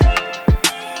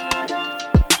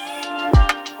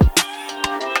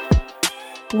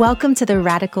Welcome to the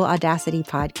Radical Audacity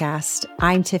Podcast.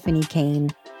 I'm Tiffany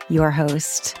Kane, your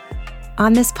host.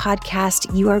 On this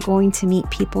podcast, you are going to meet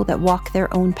people that walk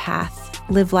their own path,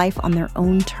 live life on their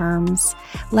own terms,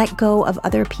 let go of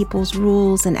other people's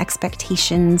rules and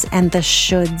expectations and the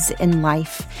shoulds in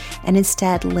life, and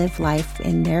instead live life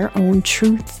in their own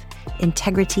truth,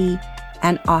 integrity,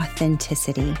 and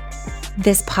authenticity.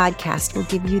 This podcast will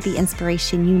give you the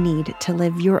inspiration you need to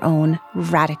live your own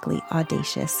radically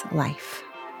audacious life.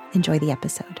 Enjoy the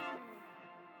episode.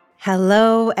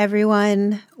 Hello,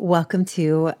 everyone. Welcome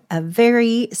to a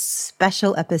very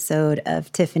special episode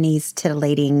of Tiffany's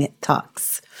Titillating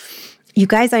Talks. You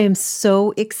guys, I am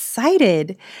so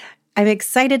excited. I'm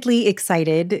excitedly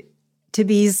excited to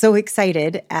be so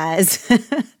excited as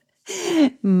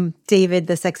David,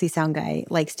 the sexy sound guy,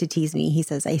 likes to tease me. He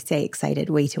says I say excited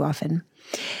way too often.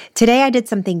 Today I did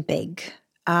something big.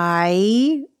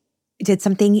 I did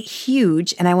something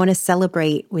huge and I want to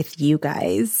celebrate with you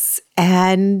guys.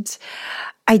 And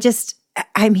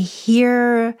I'm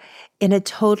here in a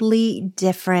totally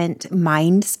different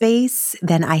mind space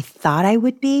than I thought I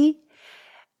would be,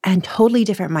 and totally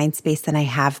different mind space than I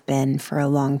have been for a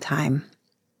long time.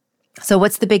 So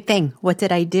what's the big thing? What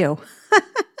did I do?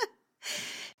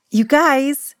 You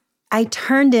guys, I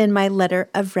turned in my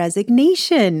letter of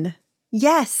resignation.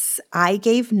 Yes, I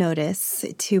gave notice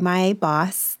to my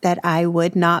boss that I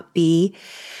would not be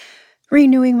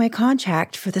renewing my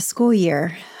contract for the school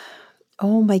year.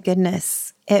 Oh my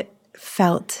goodness, it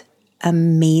felt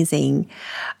amazing.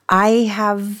 I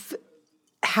have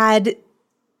had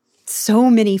so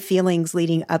many feelings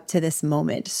leading up to this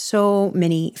moment, so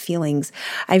many feelings.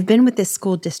 I've been with this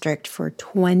school district for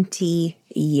 20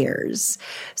 years.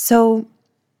 So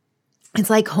it's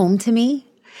like home to me.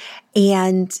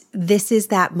 And this is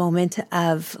that moment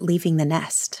of leaving the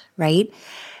nest, right?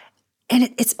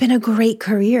 And it's been a great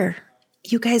career.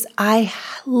 You guys, I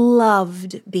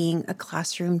loved being a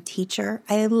classroom teacher.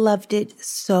 I loved it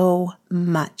so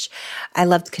much. I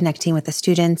loved connecting with the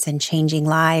students and changing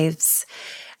lives.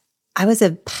 I was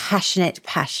a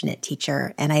passionate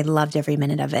teacher, and I loved every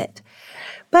minute of it.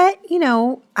 But,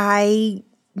 I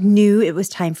knew it was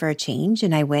time for a change,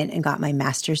 and I went and got my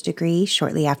master's degree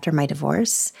shortly after my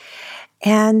divorce,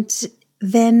 and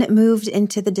then moved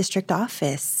into the district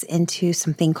office into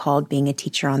something called being a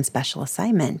teacher on special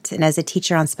assignment. And as a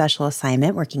teacher on special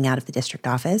assignment, working out of the district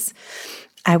office,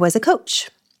 I was a coach.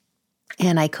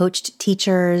 And I coached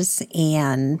teachers,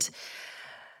 and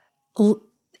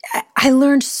I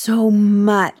learned so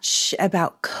much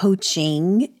about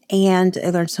coaching, and I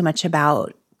learned so much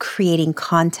about creating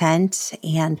content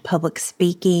and public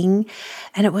speaking.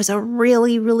 And it was a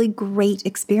really, really great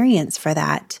experience for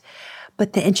that.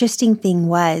 But the interesting thing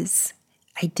was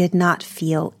I did not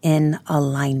feel in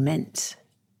alignment.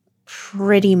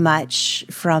 Pretty much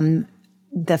from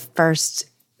the first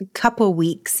couple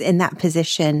weeks in that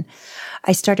position,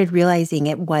 I started realizing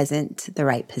it wasn't the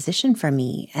right position for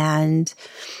me. And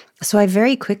so I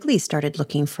very quickly started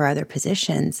looking for other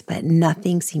positions, but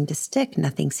nothing seemed to stick.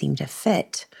 Nothing seemed to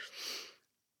fit.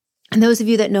 And those of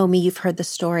you that know me, you've heard the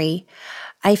story.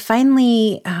 I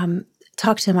finally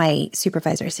talked to my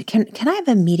supervisor. I said, can I have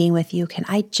a meeting with you? Can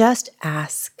I just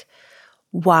ask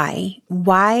why?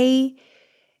 Why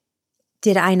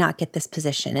did I not get this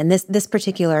position? And this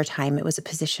particular time, it was a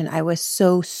position I was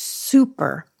so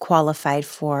super qualified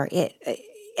for.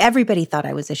 Everybody thought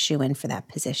I was a shoo-in for that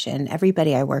position.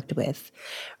 Everybody I worked with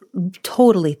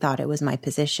totally thought it was my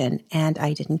position, and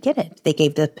I didn't get it. They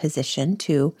gave the position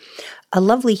to a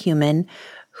lovely human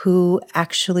who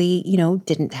actually,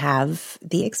 didn't have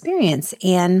the experience.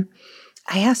 And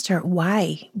I asked her,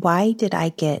 why? Why did I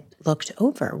get looked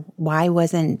over? Why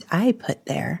wasn't I put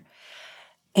there?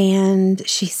 And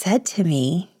she said to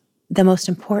me the most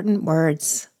important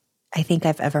words I think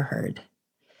I've ever heard.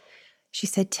 She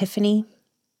said, Tiffany,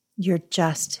 you're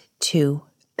just too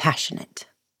passionate.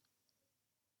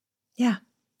 Yeah,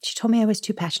 she told me I was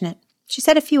too passionate. She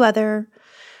said a few other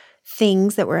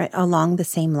things that were along the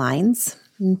same lines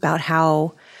about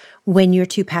how when you're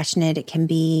too passionate, it can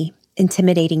be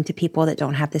intimidating to people that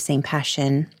don't have the same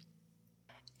passion.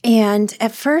 And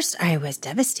at first I was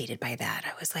devastated by that.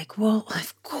 I was like, well,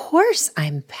 of course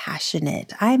I'm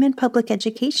passionate. I'm in public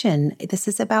education. This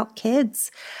is about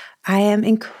kids. I am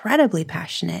incredibly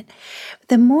passionate. But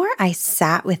the more I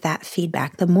sat with that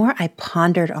feedback, the more I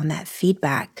pondered on that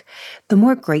feedback, the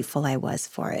more grateful I was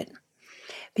for it.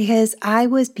 Because I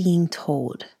was being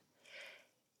told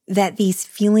that these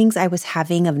feelings I was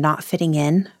having of not fitting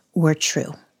in were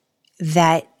true,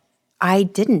 that I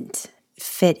didn't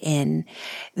fit in,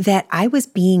 that I was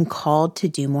being called to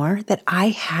do more, that I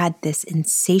had this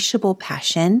insatiable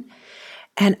passion,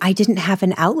 And I didn't have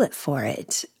an outlet for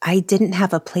it. I didn't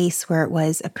have a place where it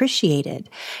was appreciated.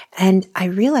 And I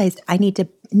realized I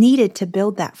needed to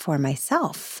build that for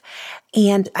myself.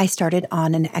 And I started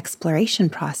on an exploration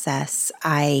process.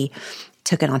 I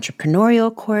took an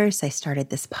entrepreneurial course. I started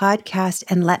this podcast.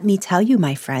 And let me tell you,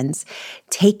 my friends,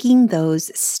 taking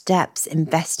those steps,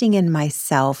 investing in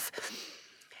myself,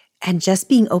 and just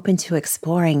being open to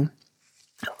exploring,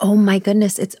 oh my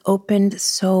goodness, it's opened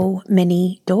so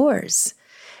many doors.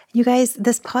 You guys,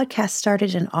 this podcast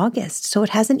started in August, so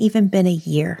it hasn't even been a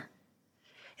year.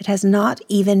 It has not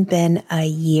even been a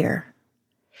year.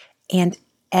 And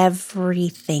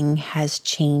everything has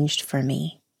changed for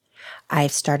me.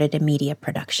 I've started a media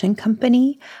production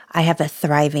company. I have a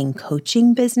thriving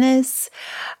coaching business.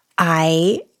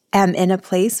 I am in a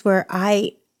place where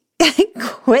I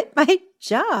quit my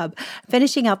job. I'm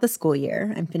finishing out the school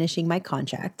year. I'm finishing my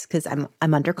contract because I'm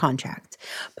under contract.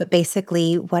 But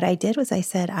basically what I did was I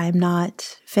said, I'm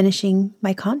not finishing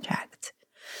my contract.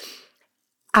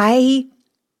 I,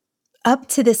 up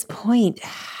to this point,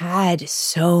 had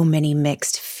so many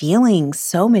mixed feelings,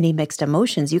 so many mixed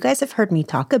emotions. You guys have heard me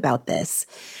talk about this.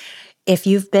 If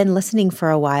you've been listening for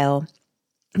a while,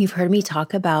 you've heard me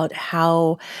talk about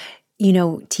how,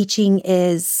 teaching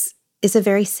is a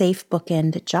very safe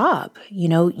bookend job.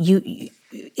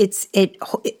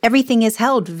 Everything is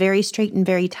held very straight and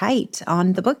very tight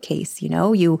on the bookcase. You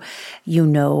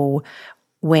know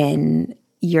when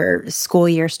your school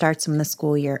year starts and when the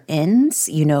school year ends.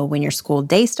 You know when your school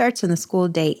day starts and the school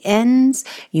day ends.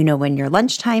 You know when your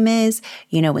lunchtime is.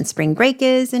 You know when spring break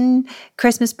is and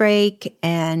Christmas break,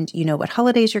 and you know what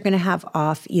holidays you're going to have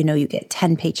off. You get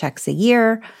 10 paychecks a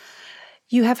year.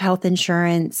 You have health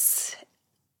insurance.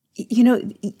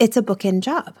 It's a bookend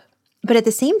job. But at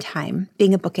the same time,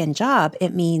 being a bookend job,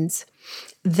 it means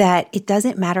that it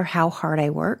doesn't matter how hard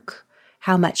I work,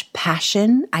 how much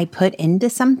passion I put into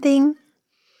something,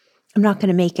 I'm not going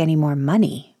to make any more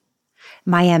money.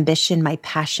 My ambition, my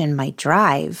passion, my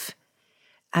drive,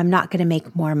 I'm not going to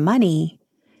make more money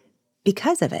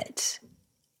because of it.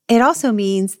 It also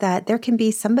means that there can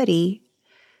be somebody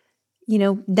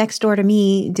next door to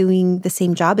me doing the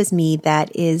same job as me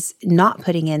that is not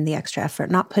putting in the extra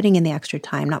effort, not putting in the extra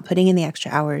time, not putting in the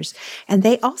extra hours. And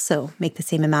they also make the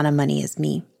same amount of money as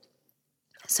me.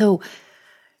 So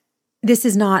this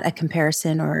is not a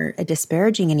comparison or a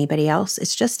disparaging anybody else.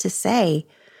 It's just to say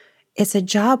it's a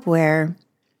job where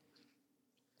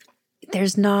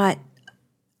there's not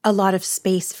a lot of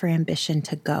space for ambition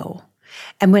to go.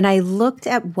 And when I looked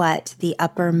at what the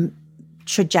upper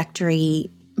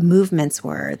trajectory movements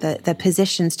were, the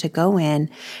positions to go in,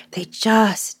 they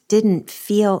just didn't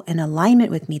feel in alignment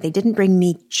with me. They didn't bring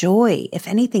me joy. If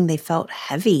anything, they felt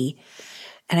heavy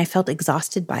and I felt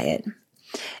exhausted by it.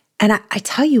 And I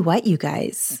tell you what, you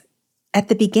guys, at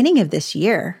the beginning of this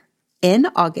year, in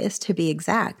August to be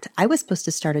exact, I was supposed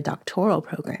to start a doctoral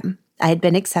program. I had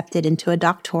been accepted into a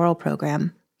doctoral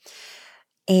program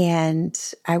and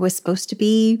I was supposed to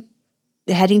be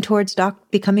heading towards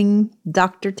becoming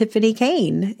Dr. Tiffany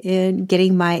Kane and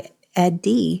getting my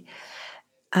ED,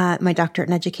 my doctorate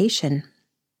in education.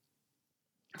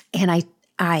 And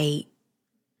I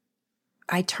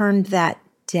turned that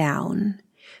down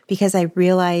because I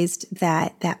realized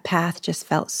that path just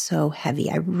felt so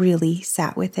heavy. I really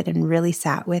sat with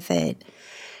it.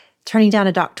 Turning down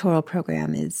a doctoral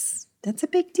program that's a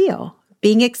big deal.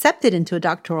 Being accepted into a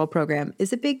doctoral program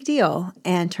is a big deal.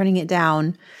 And turning it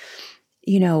down,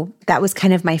 that was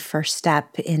kind of my first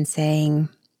step in saying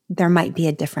there might be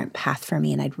a different path for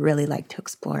me and I'd really like to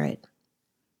explore it.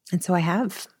 And so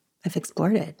I've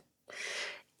explored it.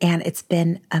 And it's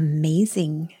been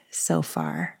amazing so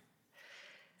far.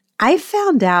 I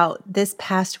found out this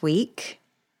past week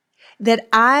that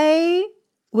I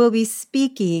will be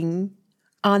speaking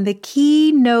on the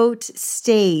keynote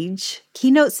speaker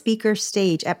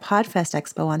stage at Podfest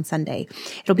Expo on Sunday.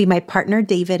 It'll be my partner,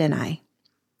 David, and I.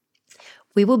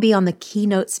 We will be on the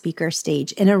keynote speaker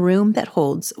stage in a room that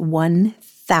holds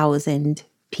 1,000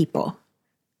 people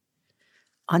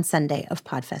on Sunday of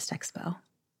Podfest Expo.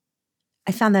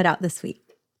 I found that out this week.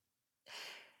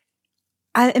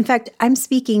 In fact, I'm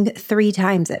speaking 3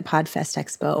 times at Podfest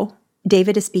Expo.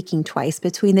 David is speaking twice.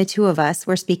 Between the two of us,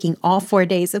 we're speaking all 4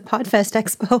 days of Podfest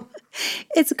Expo.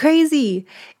 It's crazy.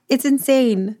 It's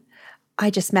insane. I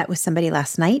just met with somebody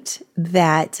last night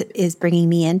that is bringing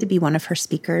me in to be one of her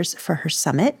speakers for her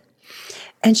summit.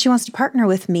 And she wants to partner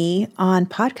with me on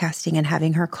podcasting and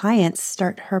having her clients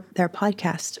start their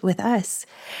podcast with us.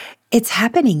 It's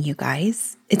happening, you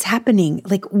guys. It's happening.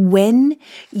 Like when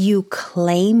you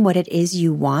claim what it is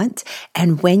you want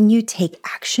and when you take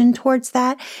action towards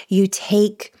that, you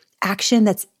take action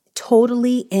that's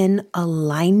totally in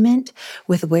alignment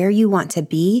with where you want to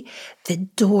be, the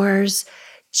doors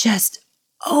just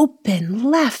open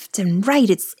left and right.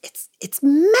 It's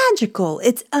magical.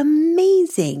 It's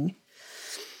amazing.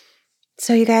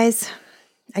 So you guys,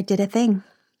 I did a thing.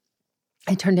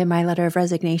 I turned in my letter of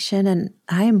resignation and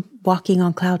I am walking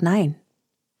on cloud 9.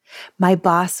 My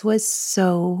boss was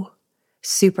so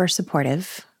super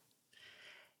supportive.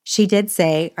 She did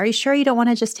say, "Are you sure you don't want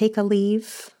to just take a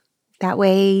leave? That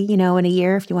way, in a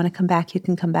year, if you want to come back, you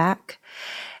can come back."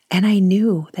 And I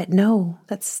knew that no,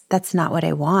 that's not what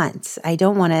I want. I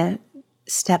don't want to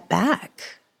step back.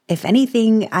 If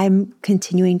anything, I'm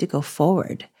continuing to go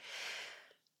forward.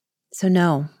 So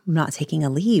no, I'm not taking a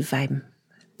leave. I'm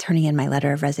turning in my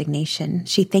letter of resignation.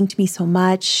 She thanked me so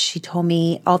much. She told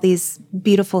me all these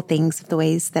beautiful things of the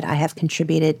ways that I have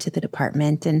contributed to the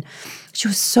department. And she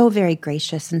was so very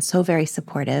gracious and so very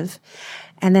supportive.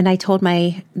 And then I told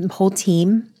my whole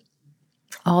team,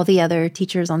 all the other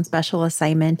teachers on special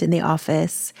assignment in the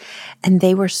office, and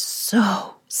they were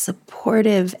so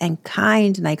supportive and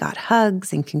kind. And I got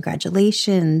hugs and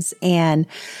congratulations and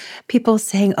people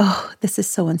saying, "Oh, this is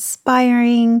so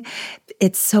inspiring.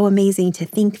 It's so amazing to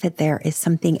think that there is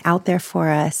something out there for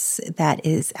us that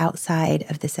is outside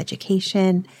of this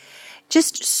education."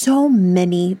 Just so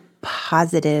many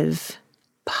positive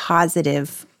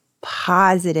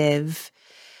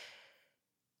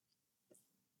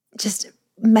just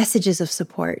messages of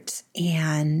support.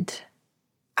 And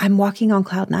I'm walking on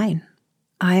cloud 9.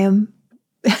 I am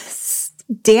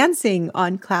dancing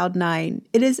on cloud 9.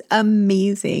 It is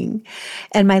amazing.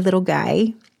 And my little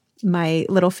guy, my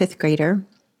little 5th grader,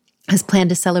 has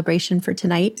planned a celebration for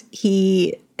tonight.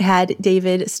 He had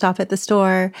David stop at the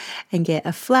store and get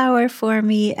a flower for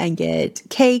me and get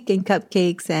cake and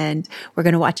cupcakes. And we're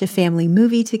going to watch a family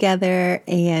movie together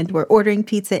and we're ordering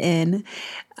pizza in.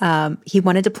 He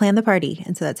wanted to plan the party.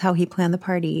 And so that's how he planned the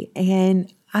party.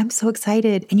 And I'm so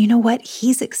excited. And you know what?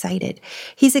 He's excited.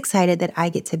 He's excited that I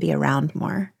get to be around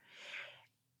more.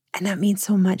 And that means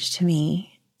so much to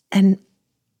me. And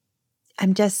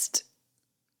I'm just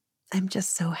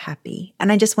so happy.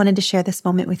 And I just wanted to share this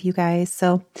moment with you guys.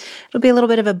 So it'll be a little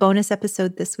bit of a bonus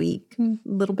episode this week, a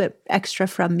little bit extra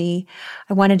from me.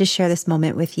 I wanted to share this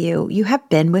moment with you. You have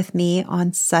been with me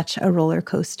on such a roller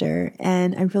coaster,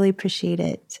 and I really appreciate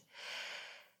it.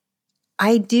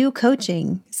 I do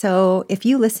coaching. So if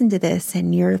you listen to this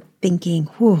and you're thinking,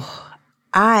 "Whew,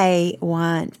 I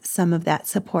want some of that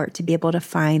support to be able to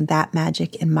find that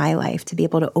magic in my life, to be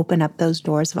able to open up those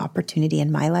doors of opportunity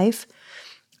in my life,"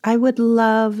 I would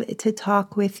love to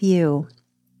talk with you.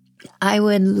 I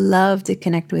would love to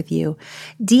connect with you.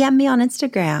 DM me on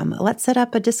Instagram. Let's set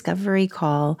up a discovery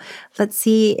call. Let's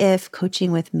see if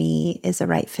coaching with me is a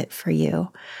right fit for you.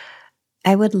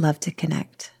 I would love to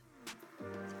connect.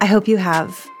 I hope you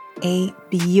have a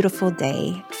beautiful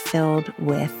day filled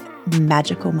with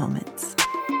magical moments.